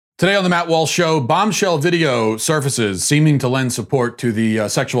Today on the Matt Walsh Show, bombshell video surfaces seeming to lend support to the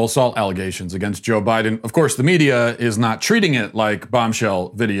sexual assault allegations against Joe Biden. Of course, the media is not treating it like bombshell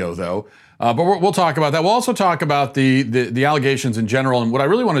video, though. But we'll talk about that. We'll also talk about the allegations in general. And what I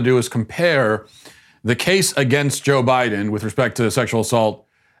really want to do is compare the case against Joe Biden with respect to sexual assault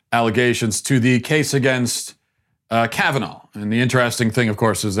allegations to the case against Kavanaugh. And the interesting thing, of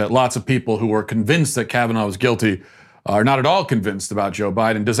course, is that lots of people who were convinced that Kavanaugh was guilty are not at all convinced about Joe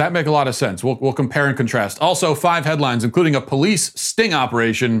Biden. Does that make a lot of sense? We'll compare and contrast. Also, 5 headlines, including a police sting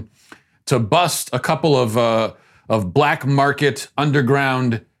operation to bust a couple of black market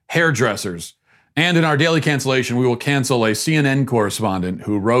underground hairdressers. And in our daily cancellation, we will cancel a CNN correspondent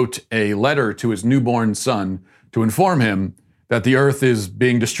who wrote a letter to his newborn son to inform him that the earth is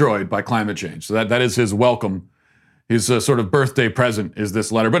being destroyed by climate change. So that is his welcome. His sort of birthday present is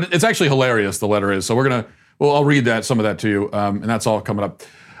this letter. But it's actually hilarious, the letter is. So I'll read some of that to you, and that's all coming up.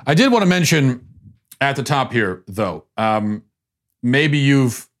 I did want to mention at the top here, though, maybe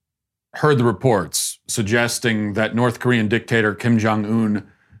you've heard the reports suggesting that North Korean dictator Kim Jong-un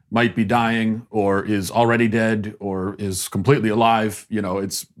might be dying, or is already dead, or is completely alive,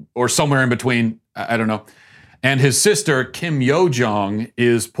 or somewhere in between, I don't know. And his sister, Kim Yo-jong,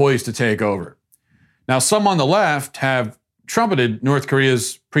 is poised to take over. Now, some on the left have trumpeted North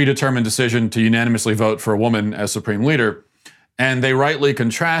Korea's predetermined decision to unanimously vote for a woman as supreme leader, and they rightly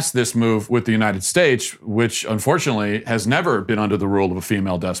contrast this move with the United States, which unfortunately has never been under the rule of a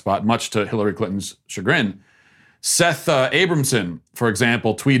female despot, much to Hillary Clinton's chagrin. Seth Abramson, for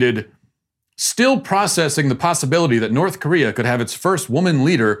example, tweeted, "Still processing the possibility that North Korea could have its first woman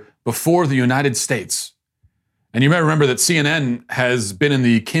leader before the United States." And you may remember that CNN has been in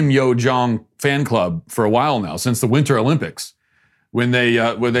the Kim Yo-jong fan club for a while now, since the Winter Olympics, when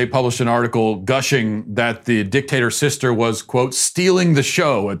they published an article gushing that the dictator's sister was, quote, stealing the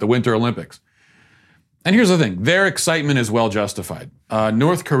show at the Winter Olympics. And here's the thing, their excitement is well justified.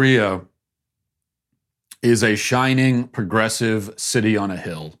 North Korea is a shining, progressive city on a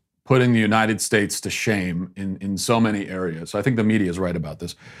hill, putting the United States to shame in so many areas. So I think the media is right about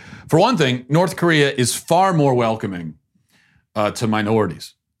this. For one thing, North Korea is far more welcoming to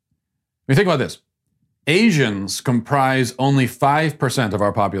minorities. I mean, think about this. Asians comprise only 5% of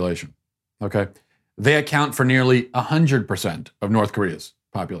our population, okay? They account for nearly 100% of North Korea's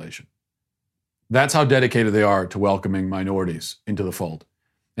population. That's how dedicated they are to welcoming minorities into the fold.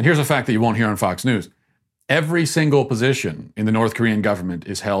 And here's a fact that you won't hear on Fox News. Every single position in the North Korean government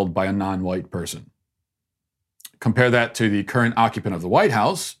is held by a non-white person. Compare that to the current occupant of the White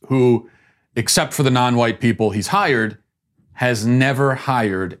House, who, except for the non-white people he's hired, has never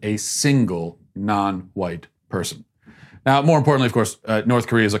hired a single non-white person. Now, more importantly, of course, North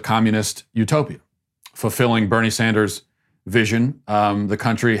Korea is a communist utopia, fulfilling Bernie Sanders' vision. The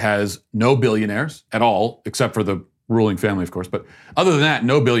country has no billionaires at all, except for the ruling family, of course. But other than that,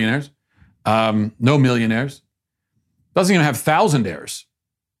 no billionaires. No millionaires. Doesn't even have thousandaires.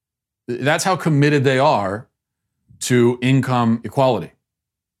 That's how committed they are to income equality.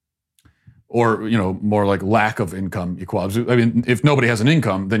 Or, more like lack of income equality. I mean, if nobody has an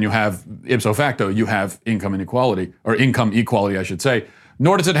income, then you have, ipso facto, you have income inequality, or income equality, I should say.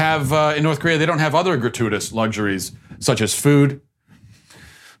 Nor does it have, in North Korea, they don't have other gratuitous luxuries, such as food,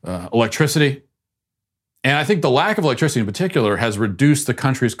 electricity. And I think the lack of electricity in particular has reduced the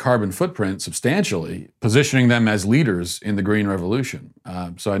country's carbon footprint substantially, positioning them as leaders in the Green Revolution.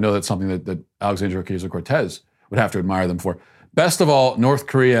 So I know that's something that Alexandria Ocasio-Cortez would have to admire them for. Best of all, North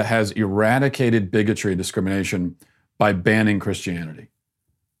Korea has eradicated bigotry and discrimination by banning Christianity.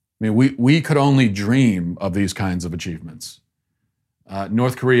 I mean, we could only dream of these kinds of achievements.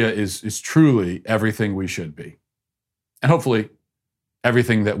 North Korea is truly everything we should be. And hopefully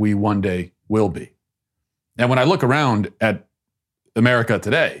everything that we one day will be. And when I look around at America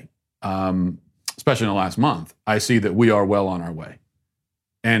today, especially in the last month, I see that we are well on our way.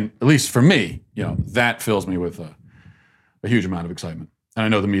 And at least for me, that fills me with a huge amount of excitement. And I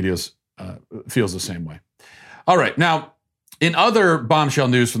know the media feels the same way. All right. Now, in other bombshell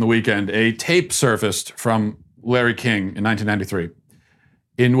news from the weekend, a tape surfaced from Larry King in 1993,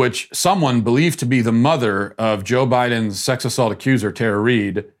 in which someone believed to be the mother of Joe Biden's sex assault accuser, Tara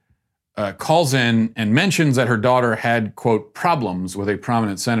Reade, calls in and mentions that her daughter had, quote, problems with a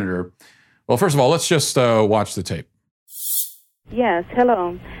prominent senator. Well, first of all, let's just watch the tape. Yes,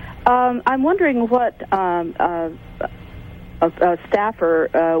 hello. I'm wondering what a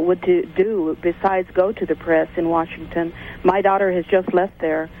staffer would do besides go to the press in Washington. My daughter has just left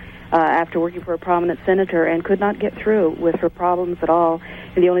there after working for a prominent senator and could not get through with her problems at all.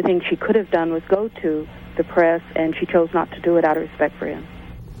 And the only thing she could have done was go to the press, and she chose not to do it out of respect for him.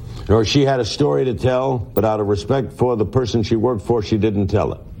 Or she had a story to tell, but out of respect for the person she worked for, she didn't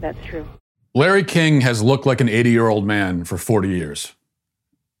tell it. That's true. Larry King has looked like an 80-year-old man for 40 years.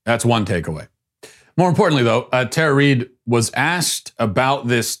 That's one takeaway. More importantly, though, Tara Reade was asked about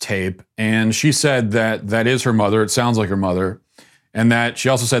this tape, and she said that that is her mother. It sounds like her mother. And that she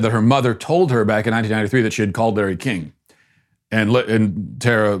also said that her mother told her back in 1993 that she had called Larry King. And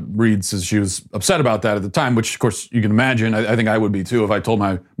Tara Reade says she was upset about that at the time, which, of course, you can imagine. I think I would be, too, if I told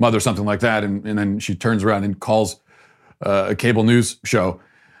my mother something like that, and then she turns around and calls a cable news show.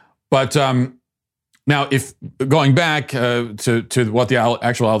 But now, if going back to what the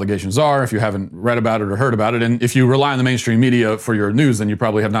actual allegations are, if you haven't read about it or heard about it, and if you rely on the mainstream media for your news, then you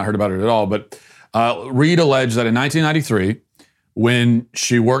probably have not heard about it at all. But Reade alleged that in 1993, when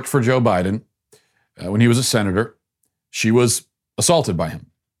she worked for Joe Biden, when he was a senator, she was assaulted by him.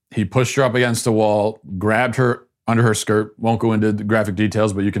 He pushed her up against a wall, grabbed her under her skirt. Won't go into the graphic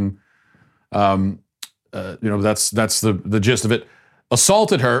details, but you can, that's the gist of it.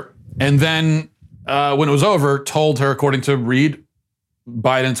 Assaulted her, and then when it was over, told her, according to Reade,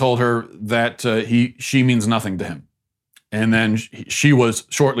 Biden told her that she means nothing to him, and then she was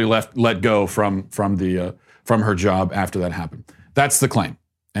shortly let go from her job after that happened. That's the claim,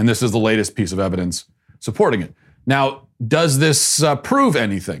 and this is the latest piece of evidence supporting it. Now, does this prove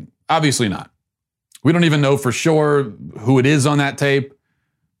anything? Obviously not. We don't even know for sure who it is on that tape.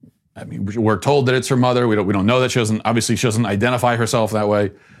 I mean, we're told that it's her mother. We don't know that she doesn't identify herself that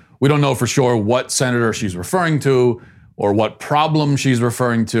way. We don't know for sure what senator she's referring to or what problem she's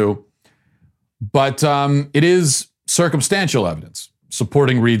referring to. But it is circumstantial evidence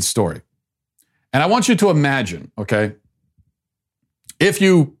supporting Reade's story. And I want you to imagine, okay, if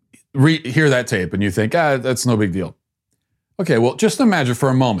you hear that tape and you think, that's no big deal. Okay, well, just imagine for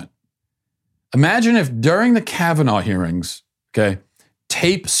a moment. Imagine if during the Kavanaugh hearings, okay,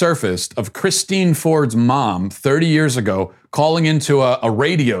 tape surfaced of Christine Ford's mom 30 years ago calling into a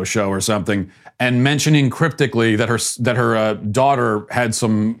radio show or something and mentioning cryptically that her daughter had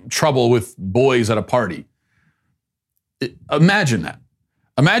some trouble with boys at a party. Imagine that.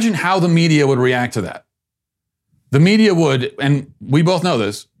 Imagine how the media would react to that. The media would, and we both know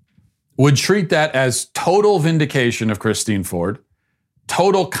this, would treat that as total vindication of Christine Ford,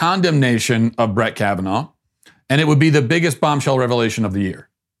 total condemnation of Brett Kavanaugh, and it would be the biggest bombshell revelation of the year.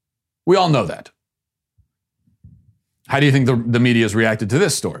 We all know that. How do you think the media has reacted to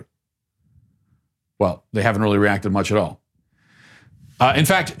this story? Well, they haven't really reacted much at all. In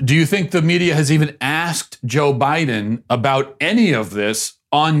fact, do you think the media has even asked Joe Biden about any of this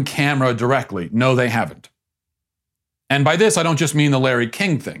on camera directly? No, they haven't. And by this, I don't just mean the Larry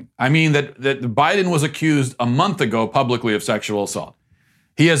King thing. I mean that Biden was accused a month ago publicly of sexual assault.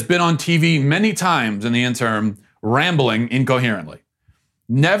 He has been on TV many times in the interim, rambling incoherently.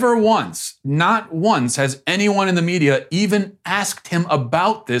 Never once, not once, has anyone in the media even asked him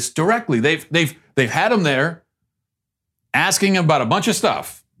about this directly. They've had him there, asking him about a bunch of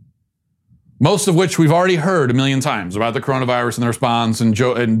stuff, most of which we've already heard a million times about the coronavirus and the response and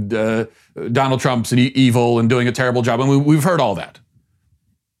Donald Trump's evil and doing a terrible job. And we've heard all that.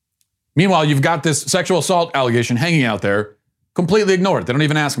 Meanwhile, you've got this sexual assault allegation hanging out there, completely ignore it. They don't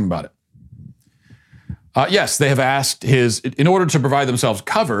even ask him about it. Yes, they have asked in order to provide themselves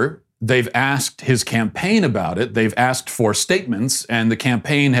cover, they've asked his campaign about it. They've asked for statements, and the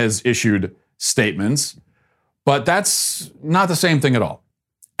campaign has issued statements. But that's not the same thing at all.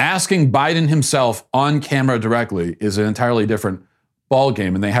 Asking Biden himself on camera directly is an entirely different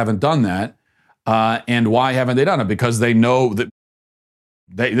ballgame, and they haven't done that. And why haven't they done it? Because they know that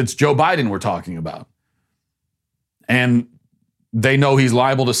it's Joe Biden we're talking about. And they know he's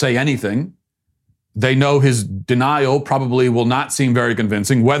liable to say anything. They know his denial probably will not seem very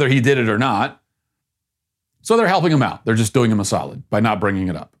convincing, whether he did it or not. So they're helping him out. They're just doing him a solid by not bringing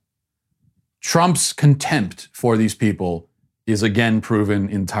it up. Trump's contempt for these people is again proven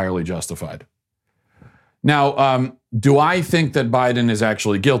entirely justified. Now, do I think that Biden is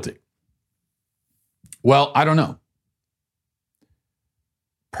actually guilty? Well, I don't know.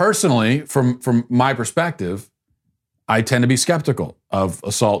 Personally, from my perspective, I tend to be skeptical of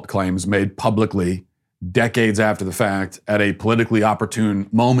assault claims made publicly decades after the fact at a politically opportune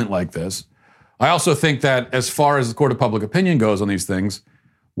moment like this. I also think that as far as the court of public opinion goes on these things,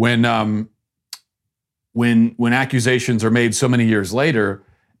 when accusations are made so many years later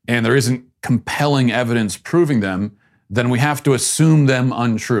and there isn't compelling evidence proving them, then we have to assume them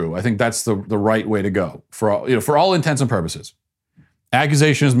untrue. I think that's the right way to go for all intents and purposes.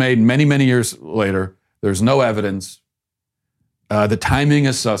 Accusation is made many, many years later. There's no evidence. The timing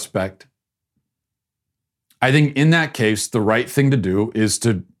is suspect. I think in that case, the right thing to do is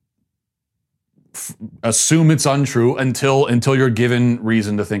to assume it's untrue until you're given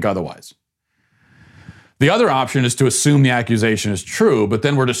reason to think otherwise. The other option is to assume the accusation is true, but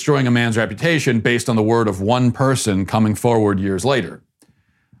then we're destroying a man's reputation based on the word of one person coming forward years later.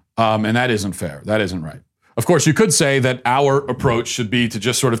 And that isn't fair. That isn't right. Of course, you could say that our approach should be to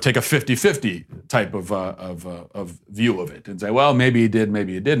just sort of take a 50-50 type of view of it and say, well, maybe he did,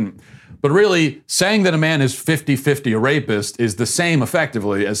 maybe he didn't. But really, saying that a man is 50-50 a rapist is the same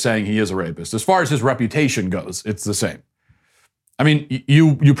effectively as saying he is a rapist. As far as his reputation goes, it's the same. I mean,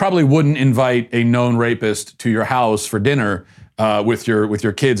 you probably wouldn't invite a known rapist to your house for dinner with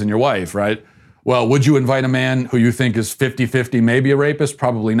your kids and your wife, right? Well, would you invite a man who you think is 50-50 maybe a rapist?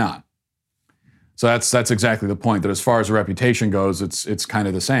 Probably not. So that's exactly the point, that as far as the reputation goes, it's kind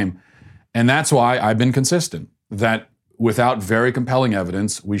of the same. And that's why I've been consistent that without very compelling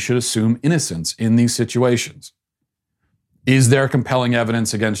evidence, we should assume innocence in these situations. Is there compelling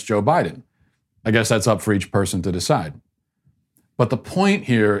evidence against Joe Biden? I guess that's up for each person to decide. But the point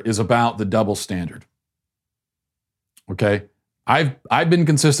here is about the double standard. Okay? I've been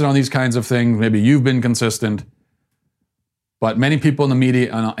consistent on these kinds of things. Maybe you've been consistent. But many people in the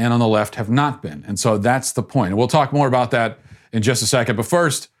media and on the left have not been. And so that's the point. And we'll talk more about that in just a second. But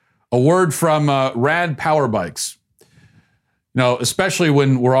first, a word from Rad Power Bikes. You know, especially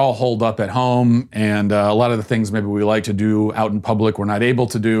when we're all holed up at home and a lot of the things maybe we like to do out in public we're not able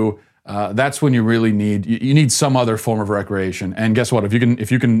to do. That's when you really need some other form of recreation. And guess what? If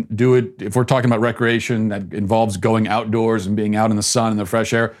you can do it, if we're talking about recreation that involves going outdoors and being out in the sun and the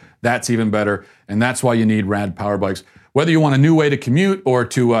fresh air, that's even better. And that's why you need Rad Power Bikes. Whether you want a new way to commute or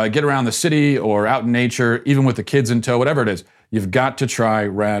to get around the city or out in nature, even with the kids in tow, whatever it is, you've got to try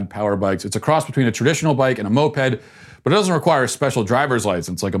Rad Power Bikes. It's a cross between a traditional bike and a moped, but it doesn't require a special driver's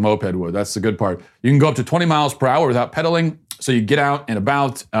license like a moped would. That's the good part. You can go up to 20 miles per hour without pedaling, so you get out and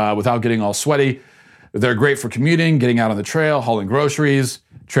about without getting all sweaty. They're great for commuting, getting out on the trail, hauling groceries,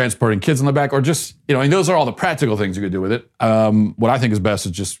 transporting kids in the back, or just, and those are all the practical things you could do with it. What I think is best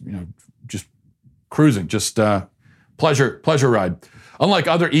is just cruising, just pleasure ride. Unlike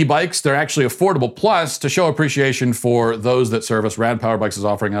other e-bikes, they're actually affordable. Plus, to show appreciation for those that serve us, Rad Power Bikes is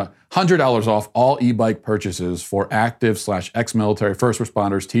offering $100 off all e-bike purchases for active/ex-military, first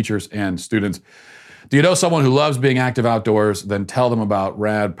responders, teachers, and students. Do you know someone who loves being active outdoors? Then tell them about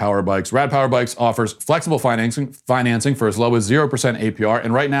Rad Power Bikes. Rad Power Bikes offers flexible financing for as low as 0% APR.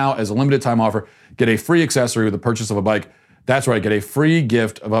 And right now, as a limited time offer, get a free accessory with the purchase of a bike. That's right, get a free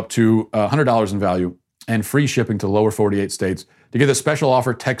gift of up to $100 in value and free shipping to lower 48 states. To get this special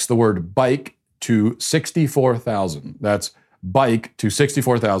offer, text the word BIKE to 64,000. That's BIKE to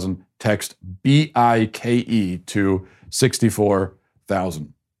 64,000. Text BIKE to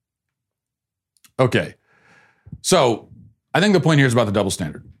 64,000. Okay, so I think the point here is about the double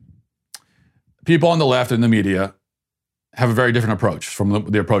standard. People on the left and the media have a very different approach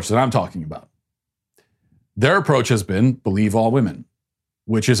from the approach that I'm talking about. Their approach has been believe all women,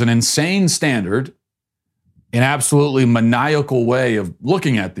 which is an insane standard, an absolutely maniacal way of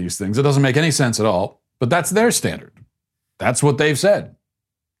looking at these things. It doesn't make any sense at all, but that's their standard. That's what they've said.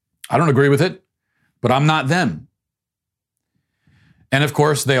 I don't agree with it, but I'm not them. And of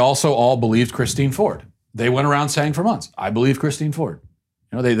course, they also all believed Christine Ford. They went around saying for months, I believe Christine Ford.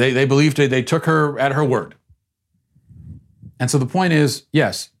 They believed it, they took her at her word. And so the point is,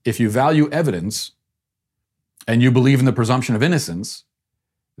 yes, if you value evidence and you believe in the presumption of innocence,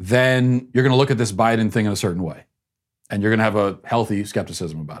 then you're going to look at this Biden thing in a certain way. And you're going to have a healthy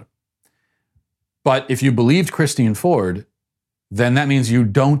skepticism about it. But if you believed Christine Ford, then that means you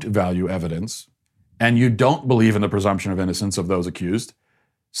don't value evidence and you don't believe in the presumption of innocence of those accused.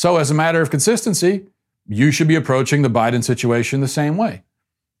 So as a matter of consistency, you should be approaching the Biden situation the same way,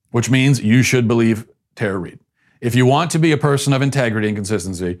 which means you should believe Tara Reade. If you want to be a person of integrity and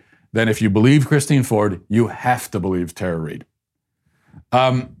consistency, then if you believe Christine Ford, you have to believe Tara Reade.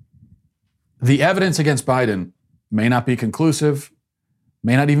 The evidence against Biden may not be conclusive,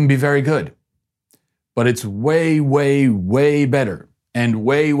 may not even be very good, but it's way, way, way better and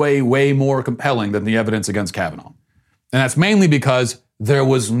way, way, way more compelling than the evidence against Kavanaugh. And that's mainly because there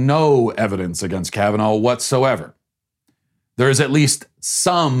was no evidence against Kavanaugh whatsoever. There is at least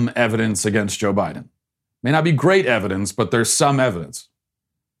some evidence against Joe Biden. May not be great evidence, but there's some evidence.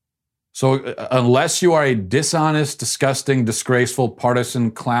 So unless you are a dishonest, disgusting, disgraceful,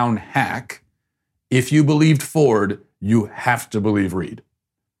 partisan clown hack, if you believed Ford, you have to believe Reade.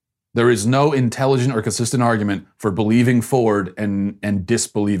 There is no intelligent or consistent argument for believing Ford and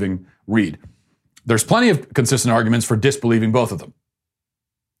disbelieving Reade. There's plenty of consistent arguments for disbelieving both of them.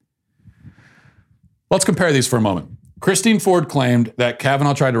 Let's compare these for a moment. Christine Ford claimed that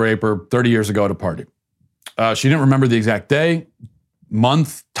Kavanaugh tried to rape her 30 years ago at a party. She didn't remember the exact day,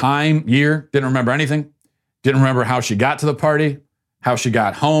 month, time, year, didn't remember anything. Didn't remember how she got to the party, how she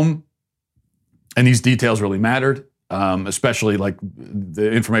got home. And these details really mattered, especially like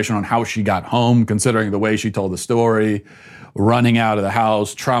the information on how she got home, considering the way she told the story, running out of the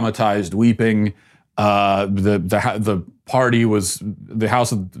house, traumatized, weeping. The party was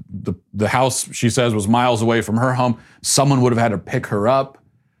the house she says was miles away from her home. Someone would have had to pick her up,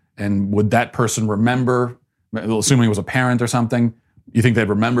 and would that person remember? Assuming it was a parent or something, you think they'd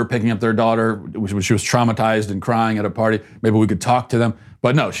remember picking up their daughter when she was traumatized and crying at a party? Maybe we could talk to them,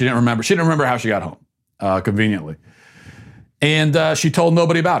 but no, she didn't remember. She didn't remember how she got home, conveniently, and she told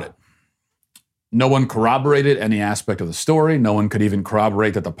nobody about it. No one corroborated any aspect of the story. No one could even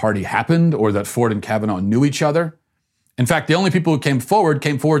corroborate that the party happened or that Ford and Kavanaugh knew each other. In fact, the only people who came forward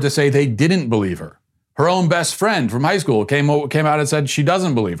to say they didn't believe her. Her own best friend from high school came out and said she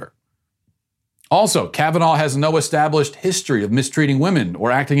doesn't believe her. Also, Kavanaugh has no established history of mistreating women or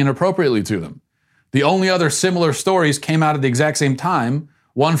acting inappropriately to them. The only other similar stories came out at the exact same time,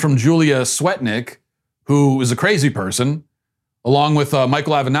 one from Julia Swetnick, who is a crazy person, along with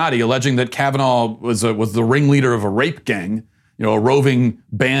Michael Avenatti, alleging that Kavanaugh was the ringleader of a rape gang, a roving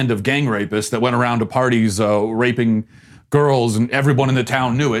band of gang rapists that went around to parties raping girls, and everyone in the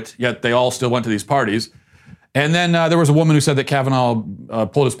town knew it, yet they all still went to these parties. And then there was a woman who said that Kavanaugh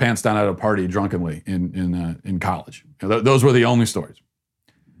pulled his pants down at a party drunkenly in college. Those were the only stories.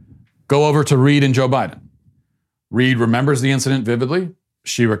 Go over to Reade and Joe Biden. Reade remembers the incident vividly.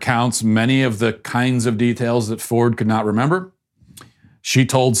 She recounts many of the kinds of details that Ford could not remember. She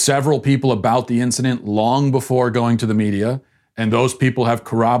told several people about the incident long before going to the media, and those people have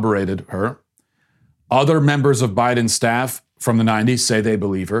corroborated her. Other members of Biden's staff from the 90s say they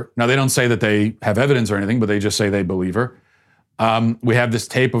believe her. Now, they don't say that they have evidence or anything, but they just say they believe her. We have this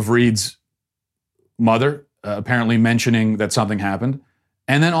tape of Reade's mother apparently mentioning that something happened.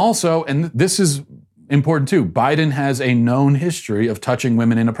 And then also, and this is important too, Biden has a known history of touching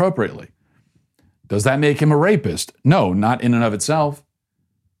women inappropriately. Does that make him a rapist? No, not in and of itself.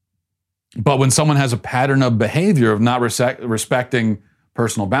 But when someone has a pattern of behavior of not respecting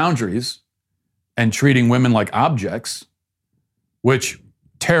personal boundaries and treating women like objects, which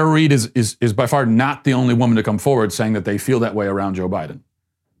Tara Reade is by far not the only woman to come forward saying that they feel that way around Joe Biden.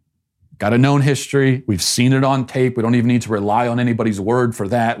 Got a known history. We've seen it on tape. We don't even need to rely on anybody's word for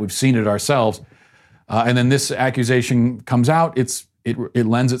that. We've seen it ourselves. And then this accusation comes out. It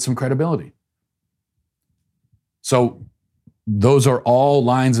lends it some credibility. So those are all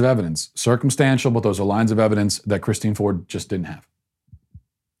lines of evidence, circumstantial, but those are lines of evidence that Christine Ford just didn't have.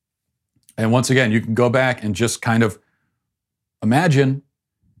 And once again, you can go back and just kind of imagine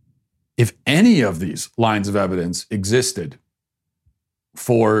if any of these lines of evidence existed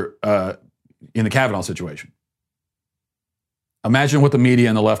for in the Kavanaugh situation. Imagine what the media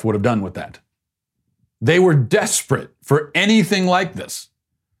and the left would have done with that. They were desperate for anything like this,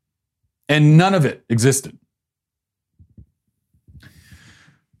 and none of it existed.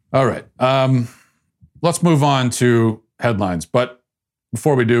 All right, let's move on to headlines. But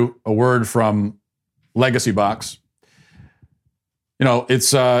before we do, a word from Legacy Box.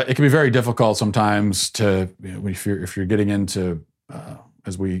 It can be very difficult sometimes to, if you're getting into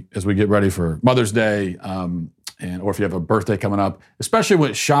as we get ready for Mother's Day, or if you have a birthday coming up, especially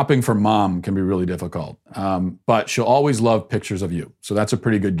when shopping for mom can be really difficult. But she'll always love pictures of you, so that's a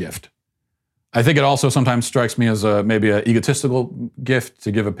pretty good gift. I think it also sometimes strikes me as maybe an egotistical gift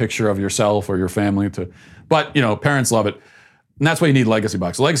to give a picture of yourself or your family but parents love it. And that's why you need Legacy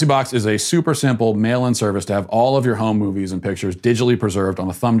Box. Legacy Box is a super simple mail-in service to have all of your home movies and pictures digitally preserved on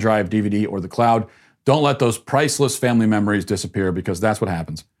a thumb drive, DVD, or the cloud. Don't let those priceless family memories disappear, because that's what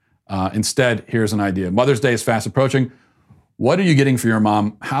happens. Instead, here's an idea. Mother's Day is fast approaching. What are you getting for your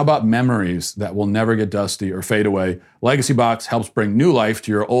mom? How about memories that will never get dusty or fade away? Legacy Box helps bring new life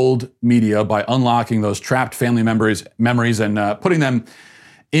to your old media by unlocking those trapped family memories and putting them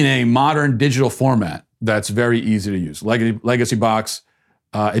in a modern digital format that's very easy to use. Legacy Box,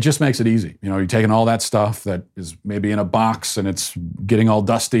 it just makes it easy. You're taking all that stuff that is maybe in a box and it's getting all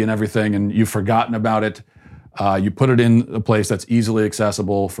dusty and everything, and you've forgotten about it. You put it in a place that's easily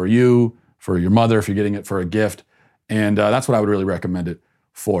accessible for you, for your mother, if you're getting it for a gift. And that's what I would really recommend it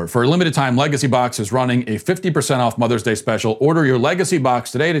for. For a limited time, Legacy Box is running a 50% off Mother's Day special. Order your Legacy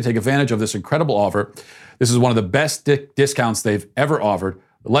Box today to take advantage of this incredible offer. This is one of the best discounts they've ever offered.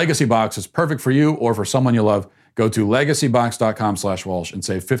 The Legacy Box is perfect for you or for someone you love. Go to legacybox.com/Walsh and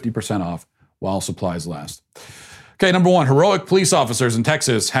save 50% off while supplies last. Okay, number one, heroic police officers in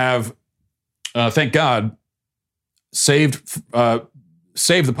Texas have, thank God, saved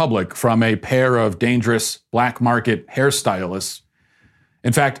the public from a pair of dangerous black market hairstylists.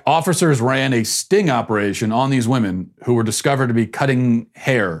 In fact, officers ran a sting operation on these women who were discovered to be cutting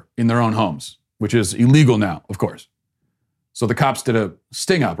hair in their own homes, which is illegal now, of course. So the cops did a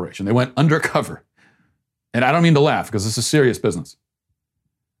sting operation. They went undercover. And I don't mean to laugh because this is serious business.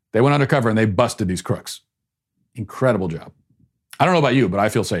 They went undercover and they busted these crooks. Incredible job. I don't know about you, but I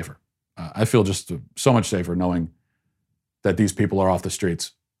feel safer. I feel just so much safer knowing that these people are off the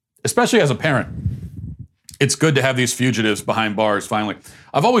streets, especially as a parent. It's good to have these fugitives behind bars finally.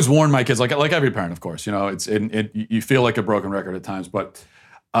 I've always warned my kids, like every parent, of course, you know, you feel like a broken record at times, but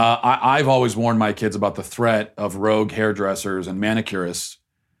I've always warned my kids about the threat of rogue hairdressers and manicurists.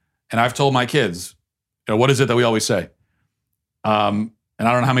 And I've told my kids, you know, what is it that we always say? And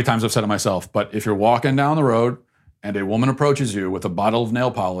I don't know how many times I've said it myself, but if you're walking down the road and a woman approaches you with a bottle of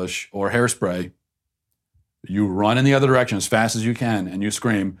nail polish or hairspray, you run in the other direction as fast as you can and you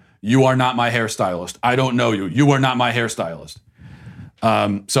scream, "You are not my hairstylist. I don't know you. You are not my hairstylist."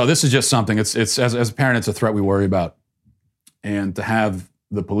 So this is just something, it's as a parent, it's a threat we worry about. And to have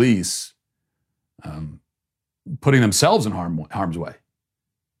the police putting themselves in harm's way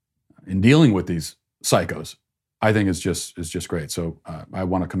in dealing with these psychos, I think is just great. So I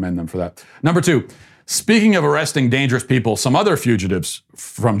want to commend them for that. Number two, speaking of arresting dangerous people, some other fugitives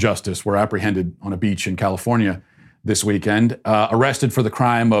from justice were apprehended on a beach in California this weekend, arrested for the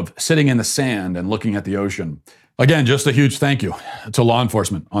crime of sitting in the sand and looking at the ocean. Again, just a huge thank you to law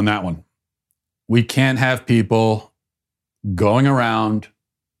enforcement on that one. We can't have people going around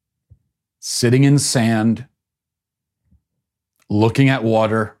sitting in sand, looking at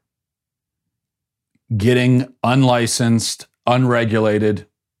water, getting unlicensed, unregulated,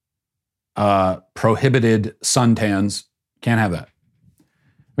 prohibited suntans. Can't have that. I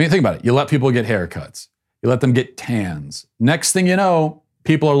mean, think about it. You let people get haircuts. You let them get tans. Next thing you know,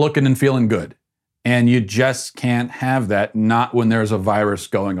 people are looking and feeling good. And you just can't have that, not when there's a virus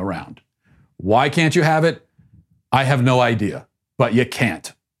going around. Why can't you have it? I have no idea, but you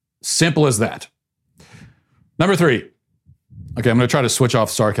can't. Simple as that. Number three. Okay, I'm going to try to switch off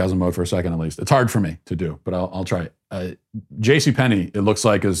sarcasm mode for a second at least. It's hard for me to do, but I'll try it. JCPenney, it looks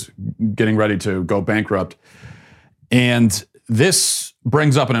like, is getting ready to go bankrupt. And this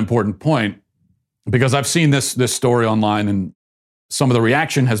brings up an important point because I've seen this story online and some of the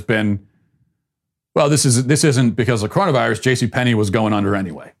reaction has been, well, this isn't because of coronavirus. JCPenney was going under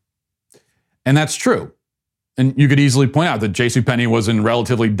anyway. And that's true. And you could easily point out that JCPenney was in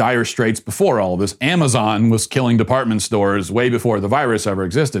relatively dire straits before all of this. Amazon was killing department stores way before the virus ever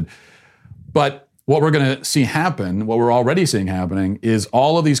existed. But what we're going to see happen, what we're already seeing happening, is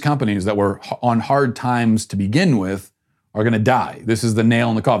all of these companies that were on hard times to begin with are going to die. This is the nail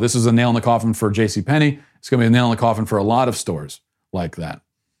in the coffin. This is a nail in the coffin for JCPenney. It's going to be a nail in the coffin for a lot of stores like that.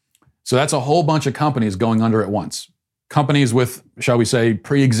 So that's a whole bunch of companies going under at once. Companies with, shall we say,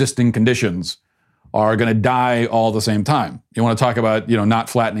 pre-existing conditions are going to die all at the same time. You want to talk about, not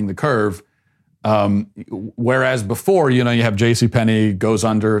flattening the curve. Whereas before, you have JCPenney goes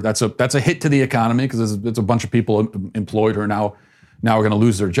under. That's a hit to the economy because it's a bunch of people employed who are now are going to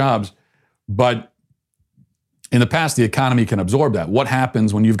lose their jobs. But in the past, the economy can absorb that. What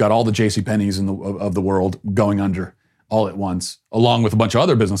happens when you've got all the JCPenneys of the world going under all at once, along with a bunch of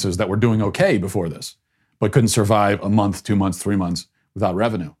other businesses that were doing okay before this, but couldn't survive a month, 2 months, 3 months without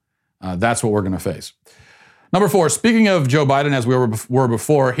revenue? That's what we're going to face. Number four, speaking of Joe Biden, as we were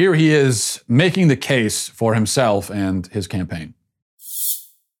before, here he is making the case for himself and his campaign.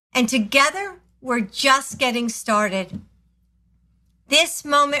 And together, we're just getting started. This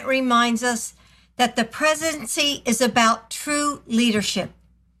moment reminds us that the presidency is about true leadership,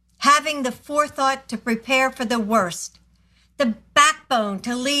 having the forethought to prepare for the worst, the backbone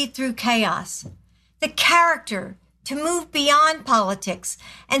to lead through chaos, the character to move beyond politics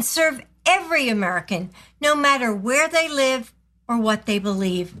and serve every American, no matter where they live or what they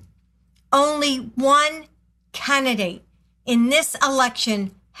believe. Only one candidate in this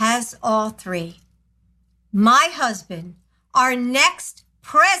election has all three. My husband, our next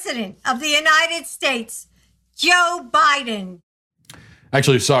president of the United States, Joe Biden.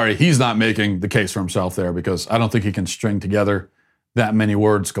 Actually, sorry, he's not making the case for himself there because I don't think he can string together that many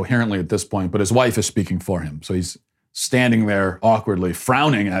words coherently at this point, but his wife is speaking for him. So he's standing there awkwardly,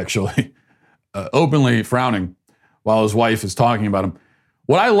 frowning actually, openly frowning while his wife is talking about him.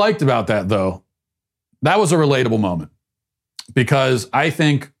 What I liked about that, though, that was a relatable moment because I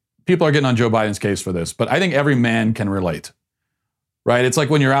think people are getting on Joe Biden's case for this, but I think every man can relate, right? It's like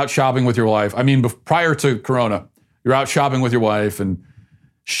when you're out shopping with your wife. I mean, prior to Corona, you're out shopping with your wife and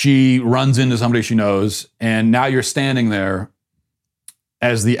she runs into somebody she knows, and now you're standing there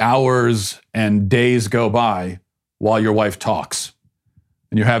as the hours and days go by while your wife talks.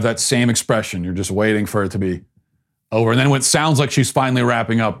 And you have that same expression. You're just waiting for it to be over. And then when it sounds like she's finally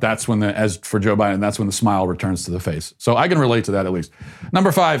wrapping up, that's when as for Joe Biden, that's when the smile returns to the face. So I can relate to that at least.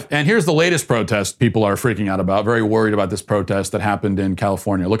 Number 5, and here's the latest protest people are freaking out about, very worried about this protest that happened in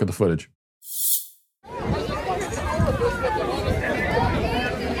California. Look at the footage.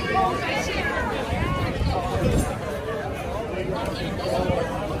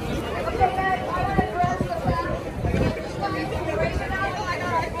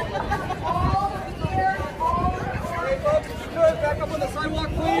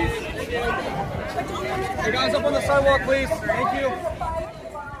 Hey guys, up on the sidewalk, please. Thank you.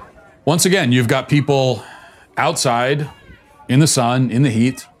 Once again, you've got people outside in the sun, in the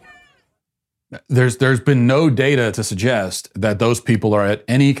heat. There's been no data to suggest that those people are at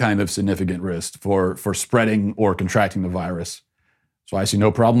any kind of significant risk for spreading or contracting the virus. So I see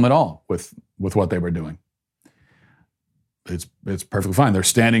no problem at all with what they were doing. It's perfectly fine. They're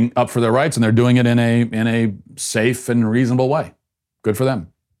standing up for their rights and they're doing it in a safe and reasonable way. Good for them.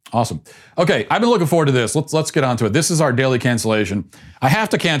 Awesome. Okay, I've been looking forward to this. Let's get on to it. This is our daily cancellation. I have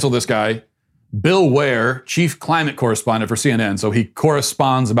to cancel this guy, Bill Ware, chief climate correspondent for CNN. So he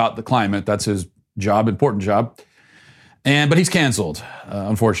corresponds about the climate. That's his job, important job. But he's canceled,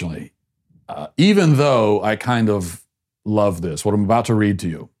 unfortunately. Even though I kind of love this, what I'm about to read to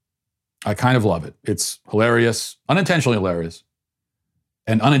you. I kind of love it. It's hilarious, unintentionally hilarious,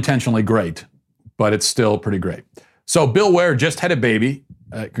 and unintentionally great, but it's still pretty great. So Bill Ware just had a baby.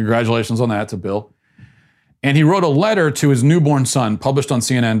 Congratulations on that to Bill. And he wrote a letter to his newborn son, published on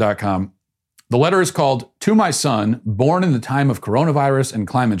CNN.com. The letter is called "To My Son, Born in the Time of Coronavirus and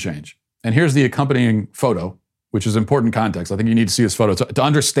Climate Change." And here's the accompanying photo, which is important context. I think you need to see this photo to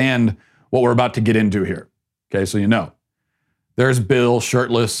understand what we're about to get into here. Okay, so you know. There's Bill,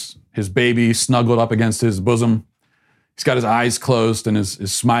 shirtless, his baby snuggled up against his bosom. He's got his eyes closed and is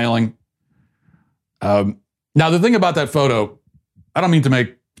smiling. Now, the thing about that photo, I don't mean to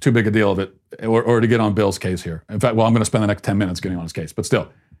make too big a deal of it or to get on Bill's case here. In fact, I'm going to spend the next 10 minutes getting on his case, but still.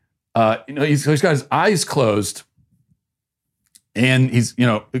 He's got his eyes closed and he's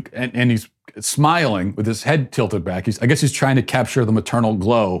smiling with his head tilted back. I guess he's trying to capture the maternal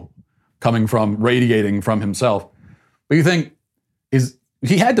glow radiating from himself. But you think,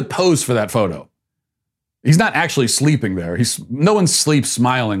 he had to pose for that photo. He's not actually sleeping there. No one sleeps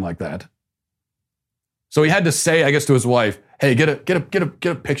smiling like that. So he had to say, I guess, to his wife, "Hey, get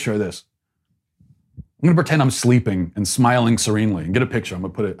a picture of this. I'm going to pretend I'm sleeping and smiling serenely and get a picture. I'm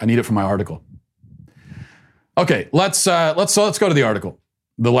going to put it. I need it for my article." Okay, let's go to the article,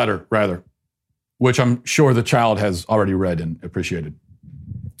 the letter rather, which I'm sure the child has already read and appreciated.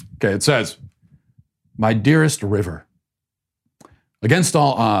 Okay, it says, "My dearest River, against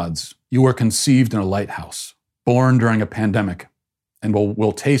all odds, you were conceived in a lighthouse, born during a pandemic, and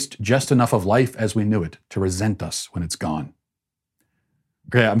will taste just enough of life as we knew it to resent us when it's gone."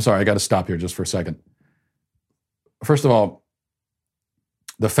 Okay, I'm sorry, I got to stop here just for a second. First of all,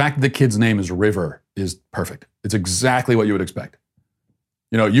 the fact that the kid's name is River is perfect. It's exactly what you would expect.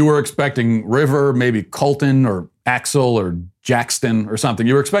 You were expecting River, maybe Colton or Axel or Jackson or something.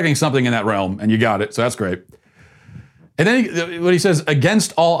 You were expecting something in that realm, and you got it, so that's great. And then when he says,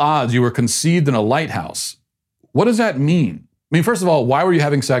 "Against all odds, you were conceived in a lighthouse." What does that mean? I mean, first of all, why were you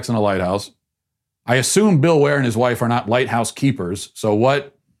having sex in a lighthouse? I assume Bill Ware and his wife are not lighthouse keepers. So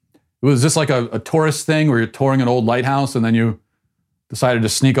what, was this like a tourist thing where you're touring an old lighthouse and then you decided to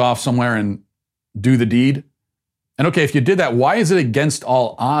sneak off somewhere and do the deed? And okay, if you did that, why is it against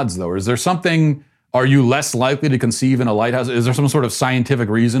all odds though? Is there something, are you less likely to conceive in a lighthouse? Is there some sort of scientific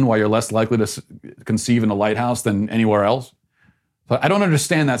reason why you're less likely to conceive in a lighthouse than anywhere else? But I don't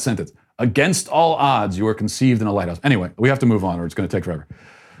understand that sentence. Against all odds, you were conceived in a lighthouse. Anyway, we have to move on or it's going to take forever.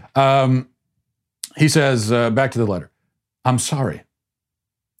 He says, back to the letter, "I'm sorry.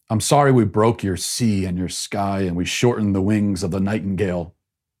 I'm sorry we broke your sea and your sky and we shortened the wings of the nightingale."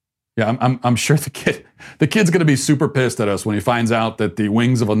 Yeah, I'm sure the kid's going to be super pissed at us when he finds out that the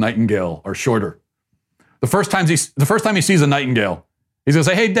wings of a nightingale are shorter. The first time he sees a nightingale, he's going to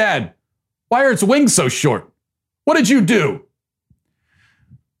say, "Hey, Dad, why are its wings so short? What did you do?"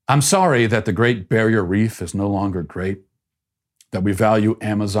 "I'm sorry that the Great Barrier Reef is no longer great, that we value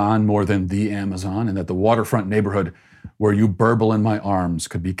Amazon more than the Amazon, and that the waterfront neighborhood where you burble in my arms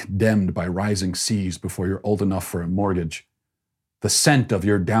could be condemned by rising seas before you're old enough for a mortgage. The scent of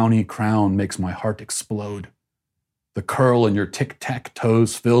your downy crown makes my heart explode. The curl in your tic-tac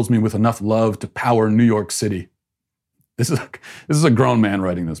toes fills me with enough love to power New York City. This is a grown man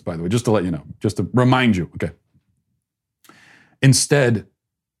writing this, by the way, just to let you know, just to remind you, okay? Instead,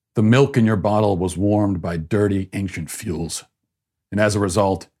 the milk in your bottle was warmed by dirty, ancient fuels. And as a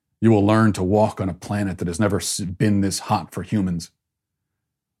result, you will learn to walk on a planet that has never been this hot for humans.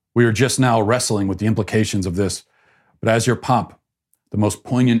 We are just now wrestling with the implications of this, but as your pop, the most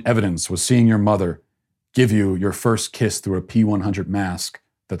poignant evidence was seeing your mother give you your first kiss through a P-100 mask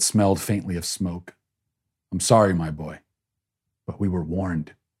that smelled faintly of smoke. I'm sorry, my boy, but we were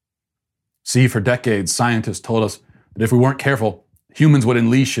warned. See, for decades, scientists told us that if we weren't careful, humans would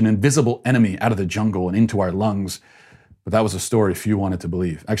unleash an invisible enemy out of the jungle and into our lungs. But that was a story few wanted to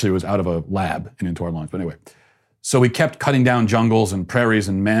believe. Actually, it was out of a lab and into our lungs. But anyway, so we kept cutting down jungles and prairies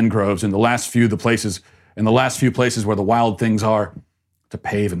and mangroves in the last few places where the wild things are, to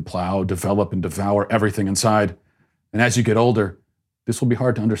pave and plow, develop and devour everything inside. And as you get older, this will be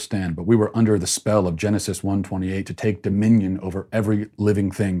hard to understand, but we were under the spell of Genesis 1:28 to take dominion over every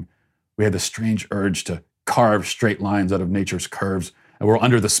living thing. We had the strange urge to carve straight lines out of nature's curves, and we're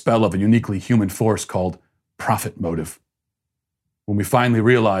under the spell of a uniquely human force called profit motive. When we finally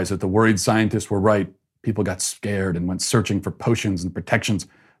realized that the worried scientists were right, people got scared and went searching for potions and protections.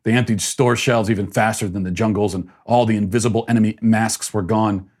 They emptied store shelves even faster than the jungles, and all the invisible enemy masks were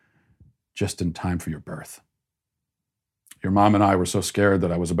gone just in time for your birth. Your mom and I were so scared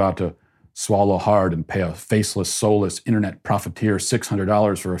that I was about to swallow hard and pay a faceless, soulless internet profiteer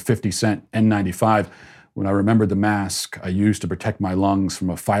 $600 for a 50-cent N95 when I remembered the mask I used to protect my lungs from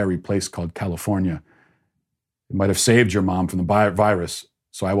a fiery place called California. It might have saved your mom from the virus,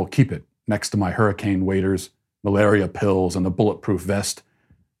 so I will keep it next to my hurricane waders, malaria pills, and the bulletproof vest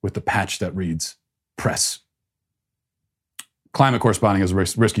with the patch that reads, press. Climate corresponding is a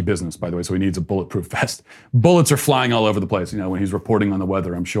risky business, by the way, so he needs a bulletproof vest. Bullets are flying all over the place, when he's reporting on the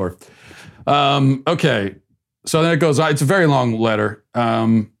weather, I'm sure. Okay, so then it goes on. It's a very long letter.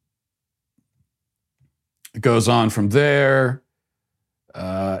 It goes on from there.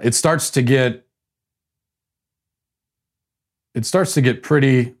 It starts to get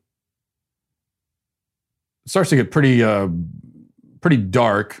pretty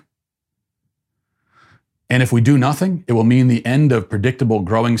dark. And if we do nothing, it will mean the end of predictable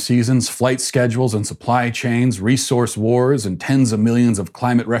growing seasons, flight schedules and supply chains, resource wars, and tens of millions of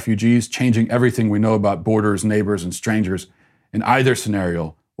climate refugees, changing everything we know about borders, neighbors, and strangers. In either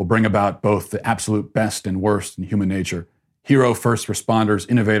scenario will bring about both the absolute best and worst in human nature, hero first responders,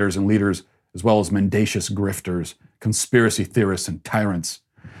 innovators, and leaders, as well as mendacious grifters, conspiracy theorists, and tyrants.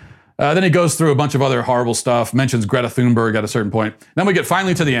 Then he goes through a bunch of other horrible stuff, mentions Greta Thunberg at a certain point. Then we get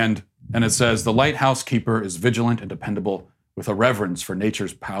finally to the end, and it says, the lighthouse keeper is vigilant and dependable, with a reverence for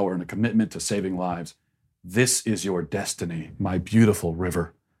nature's power and a commitment to saving lives. This is your destiny, my beautiful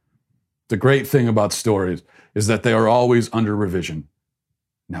river. The great thing about stories is that they are always under revision.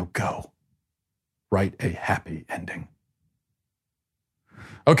 Now go. Write a happy ending.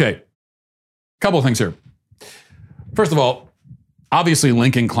 Okay, couple of things here. First of all, obviously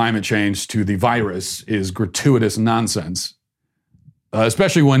linking climate change to the virus is gratuitous nonsense,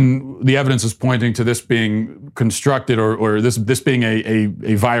 especially when the evidence is pointing to this being constructed or this being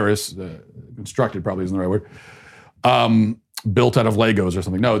a virus, constructed probably isn't the right word, built out of Legos or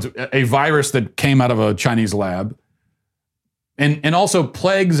something. No, it's a virus that came out of a Chinese lab. And also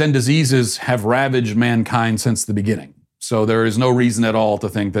plagues and diseases have ravaged mankind since the beginning. So there is no reason at all to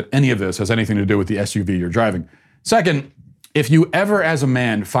think that any of this has anything to do with the SUV you're driving. Second, if you ever as a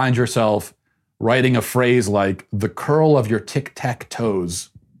man find yourself writing a phrase like the curl of your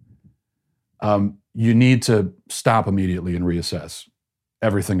tic-tac-toes, you need to stop immediately and reassess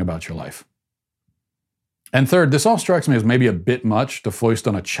everything about your life. And third, this all strikes me as maybe a bit much to foist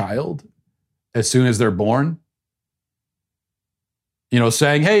on a child as soon as they're born.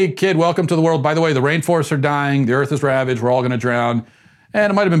 Saying, hey, kid, welcome to the world. By the way, the rainforests are dying. The earth is ravaged. We're all going to drown. And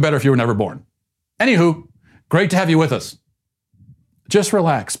it might have been better if you were never born. Anywho, great to have you with us. Just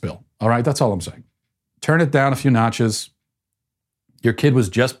relax, Bill. All right, that's all I'm saying. Turn it down a few notches. Your kid was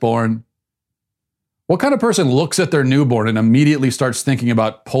just born. What kind of person looks at their newborn and immediately starts thinking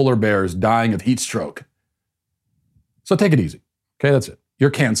about polar bears dying of heat stroke? So take it easy. Okay, that's it.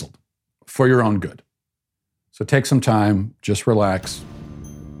 You're canceled for your own good. So take some time, just relax,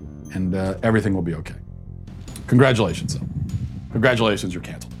 and everything will be okay. Congratulations, though. Congratulations, you're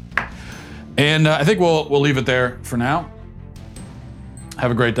canceled. And I think we'll leave it there for now.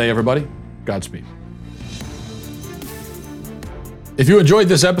 Have a great day, everybody. Godspeed. If you enjoyed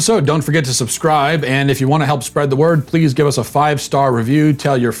this episode, don't forget to subscribe. And if you want to help spread the word, please give us a 5-star review.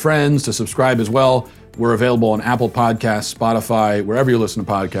 Tell your friends to subscribe as well. We're available on Apple Podcasts, Spotify, wherever you listen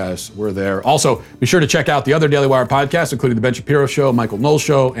to podcasts, we're there. Also, be sure to check out the other Daily Wire podcasts, including The Ben Shapiro Show, Michael Knowles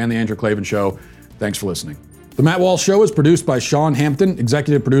Show, and The Andrew Klavan Show. Thanks for listening. The Matt Walsh Show is produced by Sean Hampton,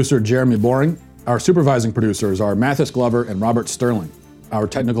 executive producer Jeremy Boring. Our supervising producers are Mathis Glover and Robert Sterling. Our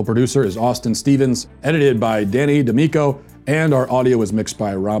technical producer is Austin Stevens, edited by Danny D'Amico, and our audio is mixed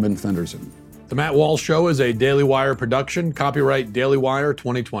by Robin Fenderson. The Matt Walsh Show is a Daily Wire production, copyright Daily Wire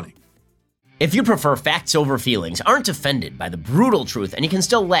 2020. If you prefer facts over feelings, aren't offended by the brutal truth, and you can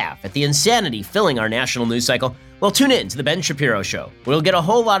still laugh at the insanity filling our national news cycle, well, tune in to The Ben Shapiro Show. We'll get a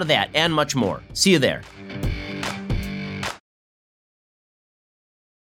whole lot of that and much more. See you there.